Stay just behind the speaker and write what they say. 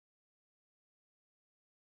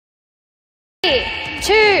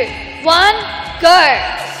2, 1,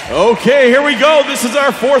 go. Okay, here we go. This is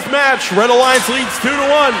our fourth match. Red Alliance leads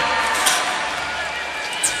 2-1.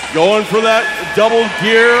 Going for that double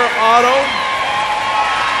gear auto.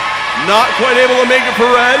 Not quite able to make it for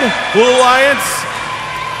Red. Blue Alliance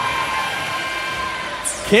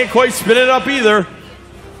can't quite spin it up either.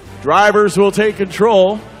 Drivers will take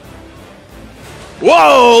control.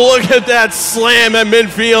 Whoa, look at that slam at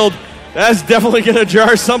midfield. That's definitely going to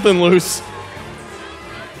jar something loose.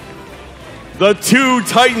 The two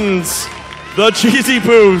Titans, the Cheesy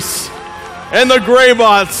Poofs, and the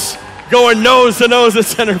Greybots going nose to nose at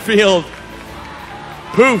center field.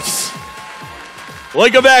 Poofs,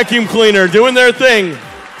 like a vacuum cleaner, doing their thing.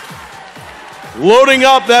 Loading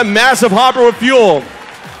up that massive hopper with fuel.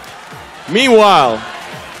 Meanwhile,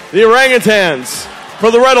 the orangutans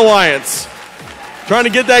for the Red Alliance trying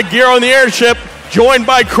to get that gear on the airship, joined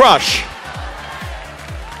by Crush.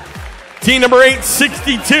 Team number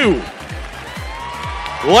 862.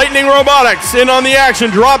 Lightning Robotics in on the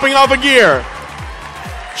action, dropping off a gear.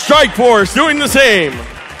 Strike Force doing the same.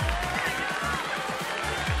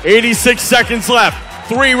 86 seconds left.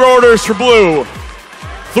 3 rotors for blue.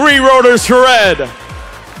 3 rotors for red.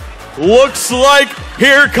 Looks like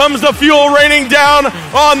here comes the fuel raining down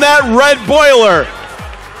on that red boiler.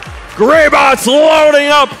 Greybots loading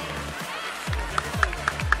up.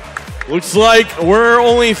 Looks like we're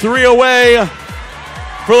only 3 away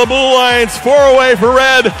for the Blue Alliance, 4 away for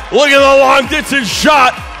red. Look at the long distance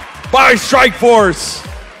shot by Strike Force.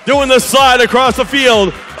 Doing the slide across the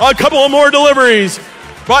field. A couple of more deliveries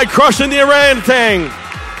by crushing the orangutan.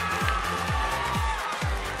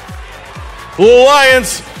 Blue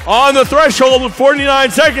Alliance on the threshold with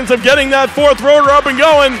 49 seconds of getting that 4th rotor up and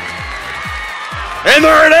going. And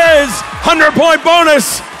there it is, 100-point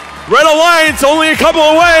bonus. Red Alliance only a couple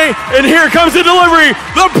away, and here comes the delivery.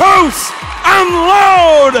 The Poofs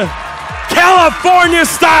unload! California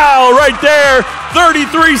style right there.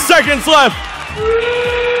 33 seconds left.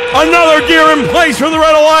 Another gear in place for the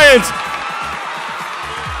Red Alliance.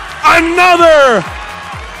 Another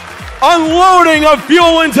unloading of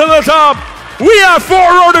fuel into the top. We have 4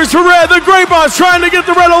 rotors for red. The Greybots trying to get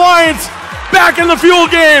the Red Alliance back in the fuel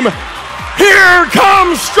game. Here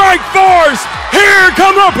comes Strike Force. Here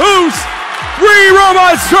come the Poofs. 3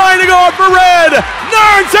 robots trying to go up for red.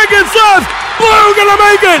 9 seconds left. Blue gonna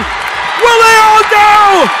make it. Will they all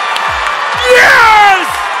go? Yes!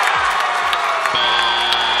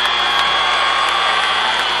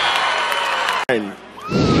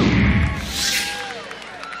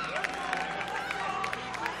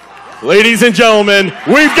 Ladies and gentlemen,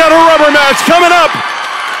 we've got a rubber match coming up.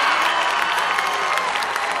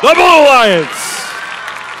 The Blue Alliance